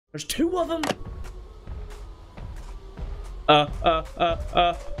There's two of them. Uh.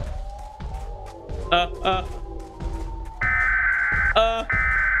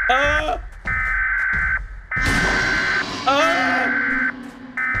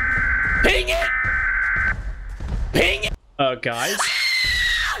 Ping it! Ping it! Guys.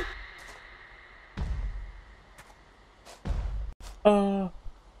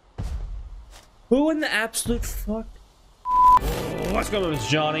 Who in the absolute fuck? What's going on, it's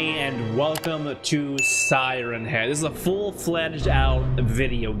Johnny, and welcome to SIRENHEAD. This is a full-fledged out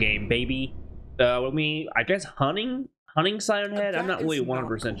video game, baby. I guess hunting SIRENHEAD? I'm not really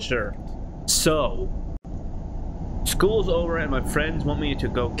 100% sure. So, school's over and my friends want me to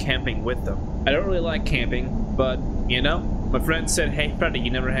go camping with them. I don't really like camping, but, you know, my friend said, hey, Freddy,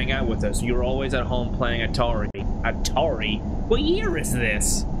 you never hang out with us. You're always at home playing Atari. Atari? What year is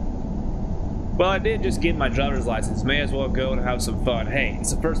this? Well, I did just get my driver's license. May as well go and have some fun. Hey,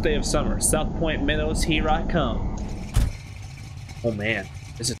 it's the first day of summer. South Point Meadows, here I come. Oh man,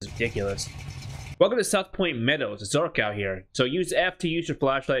 this is ridiculous. Welcome to South Point Meadows. It's dark out here. So use F to use your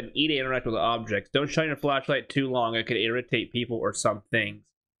flashlight and E to interact with objects. Don't shine your flashlight too long. It could irritate people or some things.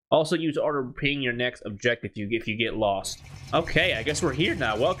 Also use R to ping your next objective if you get lost. Okay, I guess we're here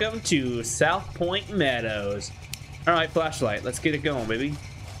now. Welcome to South Point Meadows. Alright, flashlight. Let's get it going, baby.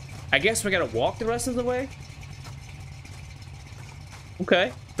 I guess we gotta walk the rest of the way?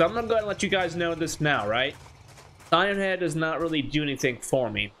 Okay, so I'm gonna go ahead and let you guys know this now, right? SIRENHEAD does not really do anything for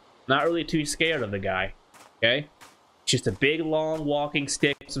me. Not really too scared of the guy, okay? Just a big, long walking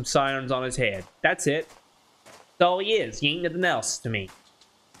stick with some sirens on his head. That's it. That's all he is. He ain't nothing else to me.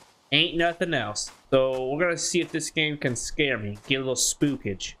 Ain't nothing else. So we're gonna see if this game can scare me. Get a little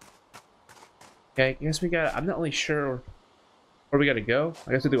spookage. Okay, I guess we got. I'm not really sure where we gotta go.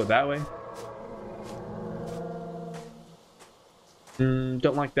 I guess we'll do it that way.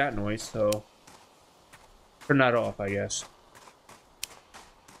 Don't like that noise, so turn that off, I guess.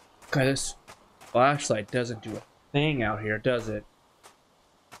 Okay, this flashlight doesn't do a thing out here, does it?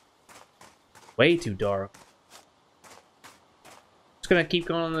 Way too dark. Just gonna keep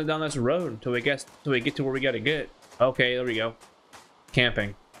going down this road until we get to where we gotta get. Okay, there we go.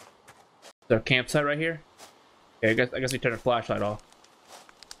 Camping. Is there a campsite right here? Okay, I guess we turn the flashlight off.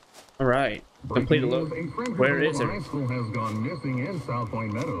 All right, complete a look. Where is it? High school has gone missing in South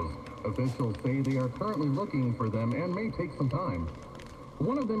Point Meadows. Officials say they are currently looking for them and may take some time.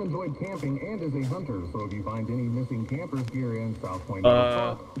 One of them enjoyed camping and is a hunter, so if you find any missing campers here in South Point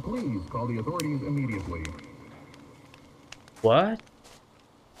Meadows, please call the authorities immediately. What?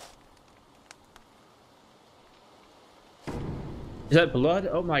 Is that blood?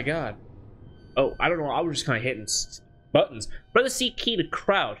 Oh my god. Oh, I don't know. I was just kind of hitting buttons. Press the C key to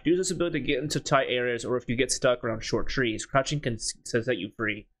crouch. Use this ability to get into tight areas or if you get stuck around short trees. Crouching can set you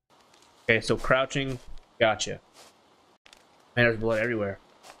free. Okay, so crouching. Gotcha. Man, there's blood everywhere.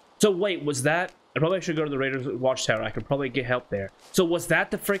 So wait, was that... I probably should go to the Raiders Watchtower. I could probably get help there. So was that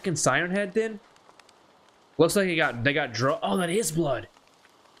the freaking SIRENHEAD then? Looks like they got draw. Oh, that is blood.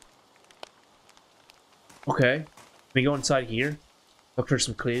 Okay. Let me go inside here. Look for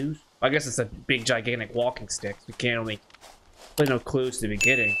some clues. I guess it's a big, gigantic walking stick. We can't really play no clues to the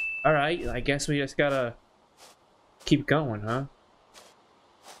beginning. Alright, I guess we just gotta keep going, huh?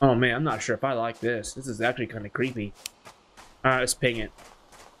 Oh man, I'm not sure if I like this. This is actually kind of creepy. Alright, let's ping it.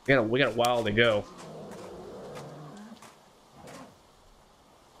 We got a while to go.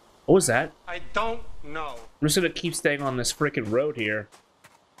 What was that? I don't know. I'm just gonna keep staying on this freaking road here.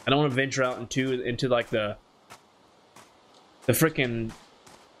 I don't want to venture out into like the freaking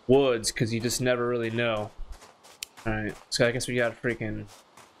woods, because you just never really know. Alright, so I guess we gotta freaking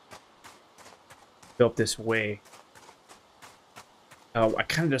go up this way. Oh, I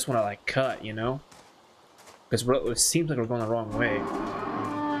kind of just want to like cut, you know? Because it seems like we're going the wrong way.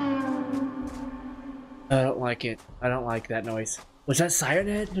 I don't like it. I don't like that noise. Was that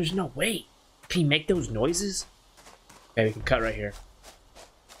SIRENHEAD? There's no way. Can you make those noises? Okay, we can cut right here.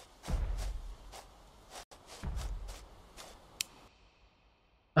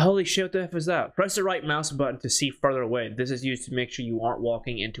 Holy shit, what the F is that? Press the right mouse button to see further away. This is used to make sure you aren't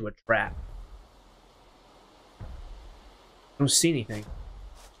walking into a trap. I don't see anything.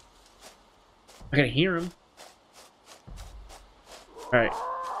 I can hear him. Alright.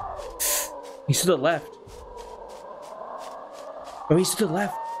 He's to the left. Oh, he's to the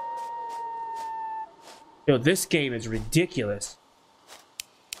left. Yo, this game is ridiculous.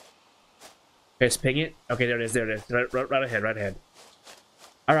 Okay, let's ping it. Okay, there it is, there it is. Right ahead, right ahead.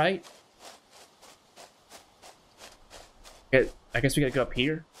 Alright. Okay, I guess we gotta go up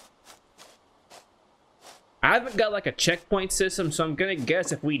here. I haven't got like a checkpoint system, so I'm gonna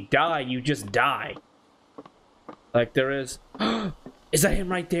guess if we die, you just die. Like there is. Is that him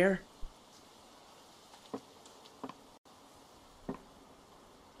right there?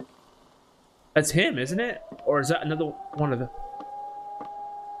 That's him, isn't it? Or is that another one of the...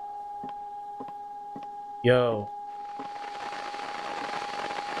 Yo.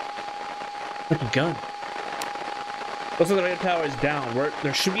 Like a gun. Looks like the radio tower is down.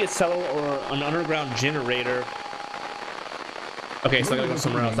 There should be a cellar or an underground generator. Okay, so I gotta go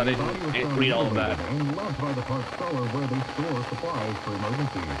somewhere else. I didn't read all of that. And left by the park cellar where they store supplies for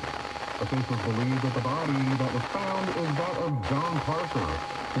emergencies. Officials believe that the body that was found is that of John Parker,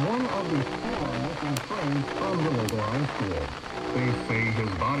 one of the 4 missing friends from the local high school. They say his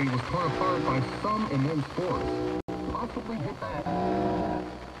body was torn apart by some immense force, possibly hit by...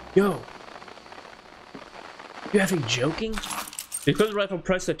 Yo. You have me joking? Because the rifle,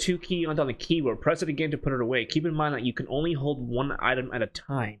 press the 2 key on the keyboard. Press it again to put it away. Keep in mind that you can only hold 1 item at a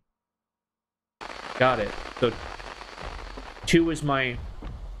time. Got it. So 2 is my...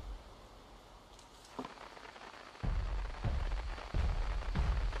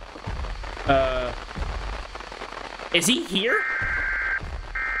 Is he here?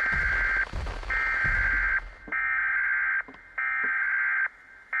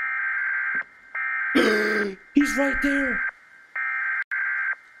 He's right there.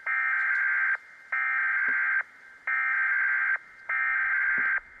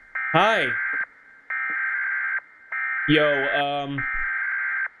 Hi. Yo,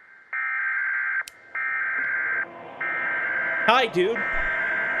 Hi, dude.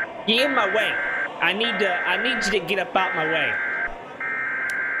 You in my way. I need you to get up out my way.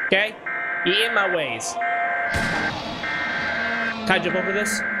 Okay? You in my ways. Can I jump over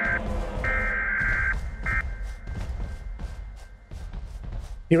this?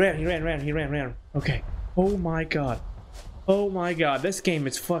 He ran. Okay. Oh my god. Oh my god, this game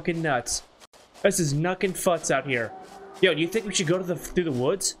is fucking nuts. This is knuckin' futs out here. Yo, do you think we should go to through the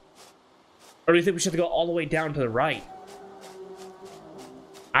woods? Or do you think we should go all the way down to the right?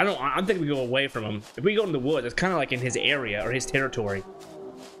 I'm thinking we go away from him. If we go in the woods, it's kind of like in his area or his territory.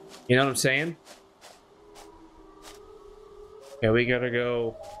 You know what I'm saying? Yeah, we gotta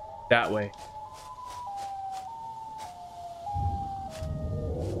go that way.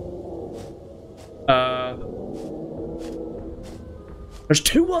 There's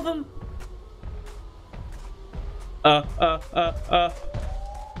 2 of them?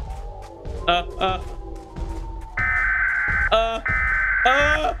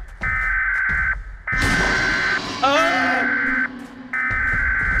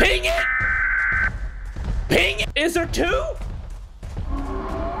 Ping it! Ping it! Is there 2?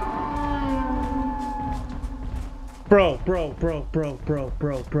 Bro.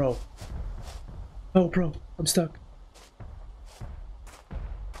 Oh, bro, I'm stuck.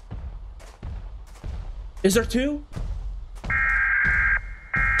 Is there 2?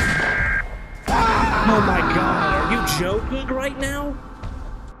 Oh my god, are you joking right now?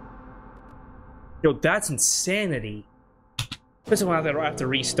 Yo, that's insanity. This is why I have to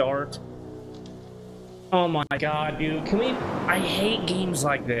restart. Oh my god, dude. Can we... I hate games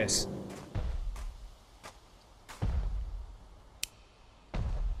like this.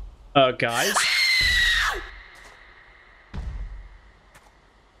 Guys?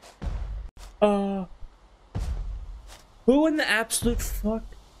 Who in the absolute fuck?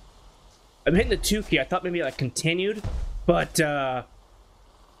 I'm hitting the 2 key. I thought maybe I continued, but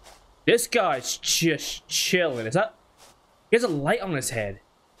this guy's just chilling. Is that? He has a light on his head.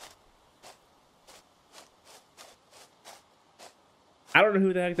 I don't know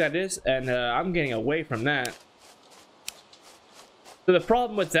who the heck that is, and I'm getting away from that. So the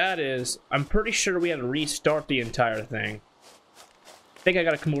problem with that is, I'm pretty sure we had to restart the entire thing. I think I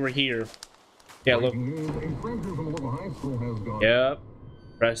gotta come over here. Yeah, look. Yep.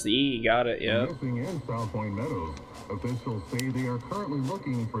 Press the E, got it, yep. Missing in South Point Meadows. Officials say they are currently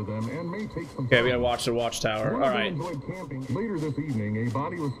looking for them and may take some time. Okay, we gotta watch the watchtower. Alright. Later this evening, a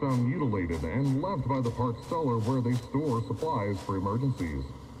body was found mutilated and left by the park cellar where they store supplies for emergencies.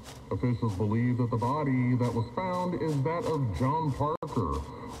 Officials believe that the body that was found is that of John Parker,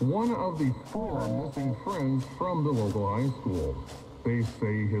 one of the 4 missing friends from the local high school. They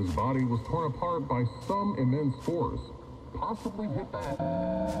say his body was torn apart by some immense force, possibly hit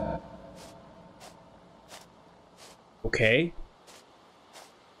by... Okay.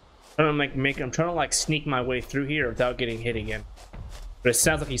 I'm trying to like sneak my way through here without getting hit again. But it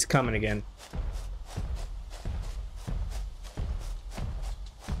sounds like he's coming again.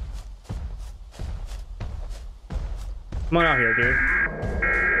 Come on out here, dude.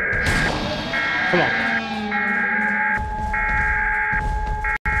 Come on.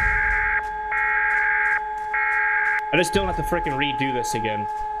 I just don't have to freaking redo this again.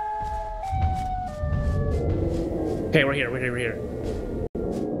 Okay, we're here, we're here, we're here.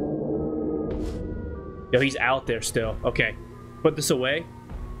 Yo, he's out there still. Okay, put this away.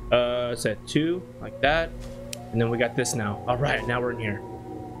 Set 2, like that. And then we got this now. All right, now we're in here.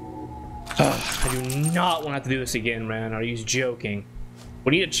 I do not want to have to do this again, man. Are you joking?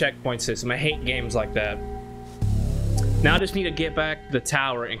 We need a checkpoint system. I hate games like that. Now I just need to get back to the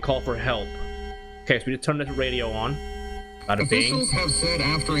tower and call for help. Okay, so we just turn the radio on. Officials have said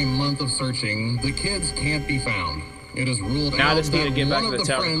after a month of searching, the kids can't be found. It is ruled now out I just need that to get back to the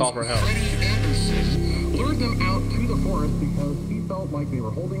tower and call for help. Freddie Anderson lured them out to the forest because he felt like they were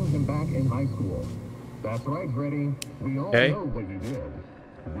holding him back in high school. That's right, Freddie. We all know what you did.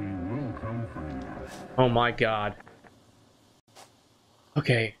 We will come for you. Oh my god.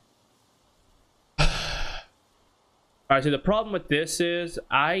 Okay. Alright, so the problem with this is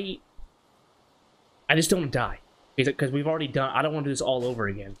I just don't want to die. Because we've already done, I don't want to do this all over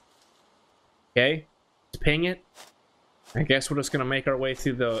again. Okay? Let's ping it. I guess we're just gonna make our way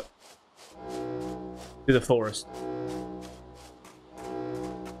through the forest.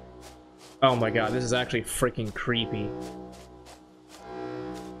 Oh my god, this is actually freaking creepy.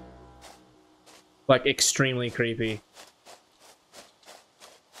 Like, extremely creepy.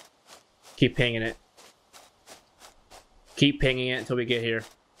 Keep pinging it. Keep pinging it until we get here.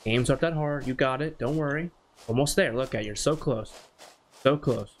 Games aren't that hard. You got it. Don't worry. Almost there. Look at you. You're so close. So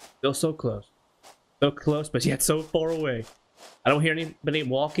close. Still so close. So close, but yet so far away. I don't hear anybody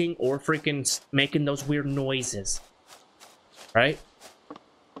walking or freaking making those weird noises. Right?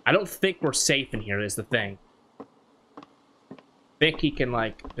 I don't think we're safe in here is the thing. I think he can,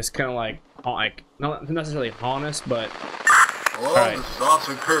 like, just kind of, like, not necessarily haunt us, but... Hello, right. This is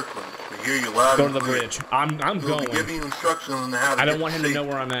Officer Kirkland. We hear you loud Go and to the clear. bridge. I'm We'll going. be giving you instructions on how to I don't get want him to know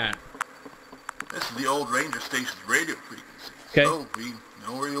where I'm at. This is the old ranger station's radio frequency. Okay. So we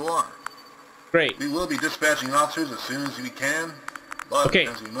know where you are. Great. We will be dispatching officers as soon as we can. But Okay.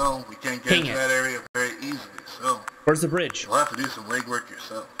 as you know, we can't get Ping into it. that area very easily. So Where's the bridge? you'll have to do some legwork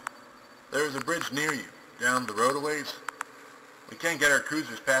yourself. There is a bridge near you, down the road a ways. We can't get our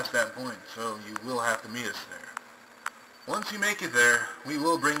cruisers past that point, so you will have to meet us there. Once you make it there, we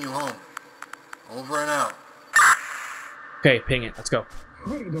will bring you home. Over and out. Okay, ping it. Let's go.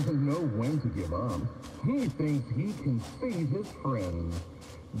 Freddie doesn't know when to give up. He thinks he can save his friends.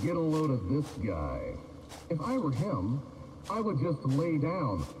 Get a load of this guy. If I were him, I would just lay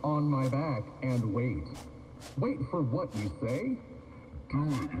down on my back and wait. Wait for what you say? Do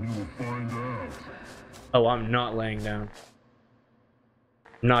it and you will find out. Oh, I'm not laying down.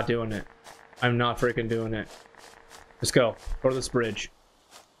 I'm not doing it. I'm not freaking doing it. Let's go. Go to this bridge.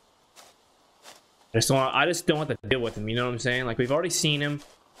 I just don't want to deal with him, you know what I'm saying? Like, we've already seen him.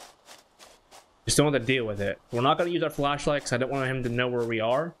 Just don't want to deal with it. We're not going to use our flashlight because I don't want him to know where we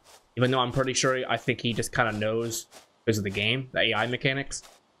are. Even though I'm pretty sure, I think he just kind of knows because of the game, the AI mechanics.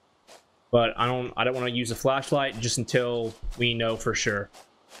 But I don't want to use a flashlight just until we know for sure.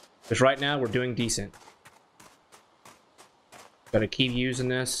 Because right now, we're doing decent. Gotta keep using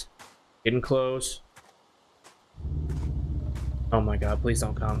this. Getting close. Oh my god, please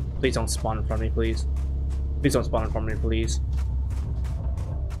don't come. Please don't spawn in front of me, please. Please don't spawn in front of me, please.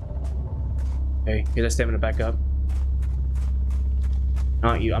 Hey, get that stamina back up.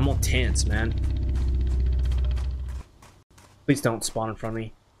 Not you. I'm all tense, man. Please don't spawn in front of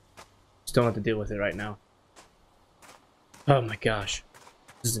me. Just don't have to deal with it right now. Oh my gosh.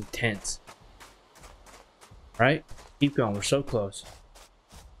 This is intense. Right? Keep going. We're so close.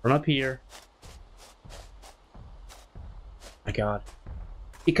 Run up here. My god.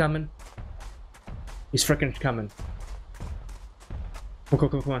 He coming. He's freaking coming.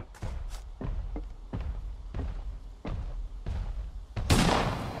 Come on.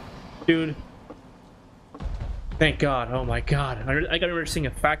 Dude. Thank god. Oh my god. I gotta remember seeing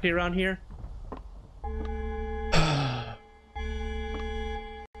a factory around here.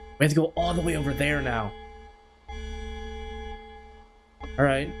 We have to go all the way over there now.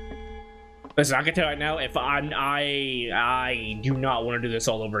 Alright. Listen, I can tell right now, if I do not want to do this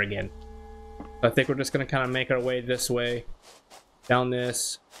all over again. I think we're just gonna kind of make our way this way, down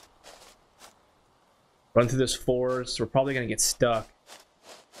this, run through this forest. We're probably gonna get stuck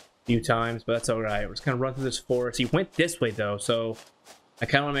a few times, but that's all right. We're just gonna run through this forest. He went this way though, so I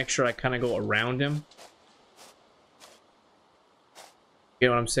kind of want to make sure I kind of go around him. You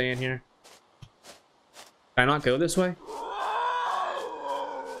know what I'm saying here? Can I not go this way?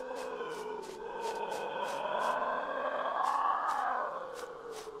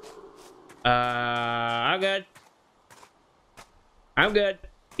 I'm good. I'm good.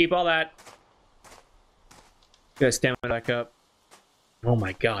 Keep all that. Get stamina back up. Oh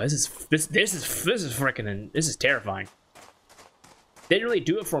my god, this is freaking, this is terrifying. Didn't really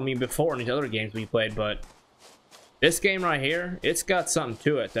do it for me before in these other games we played, but this game right here, it's got something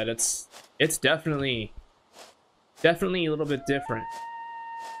to it that it's definitely a little bit different.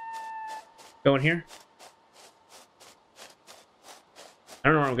 Going here? I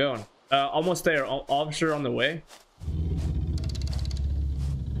don't know where I'm going. Almost there. Officer on the way.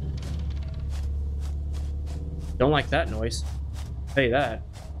 Don't like that noise. I'll tell you that.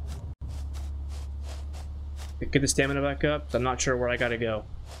 Get the stamina back up. So I'm not sure where I gotta go.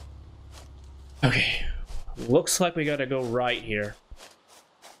 Okay. Looks like we gotta go right here.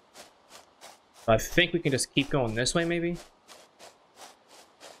 I think we can just keep going this way, maybe?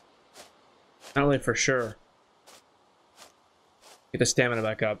 Not really for sure. Get the stamina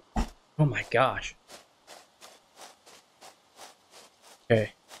back up. Oh my gosh.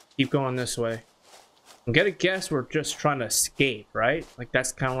 Okay. Keep going this way. I'm gonna guess we're just trying to escape, right? Like,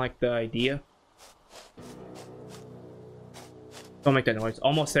 that's kind of like the idea. Don't make that noise.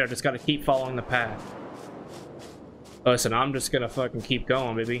 Almost there. Just gotta keep following the path. Listen, I'm just gonna fucking keep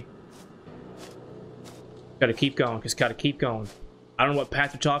going, baby. Gotta keep going. Just gotta keep going. I don't know what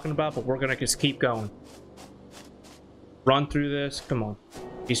path you're talking about, but we're gonna just keep going. Run through this. Come on.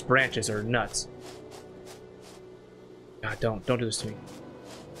 These branches are nuts. God, don't do this to me.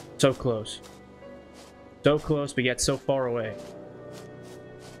 So close. So close, but yet so far away.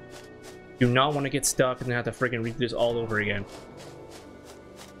 Do not want to get stuck and then have to freaking read this all over again.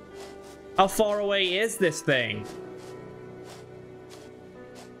 How far away is this thing?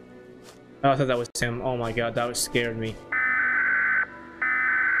 Oh, I thought that was him. Oh my god, that was scared me.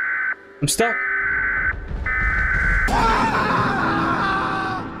 I'm stuck.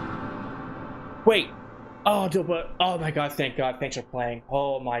 Wait. Oh, but oh my god, thank god. Thanks for playing.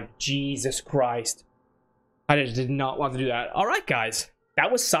 Oh my Jesus Christ. I just did not want to do that. Alright, guys.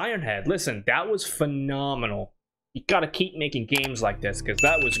 That was SIRENHEAD. Listen, that was phenomenal. You gotta keep making games like this, because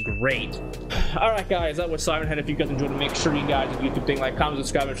that was great. Alright, guys, that was SIRENHEAD. If you guys enjoyed it, make sure you guys do the YouTube thing, like, comment,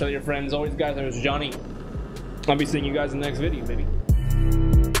 subscribe, and share with your friends. Always, guys, my name is Johnny. I'll be seeing you guys in the next video, baby.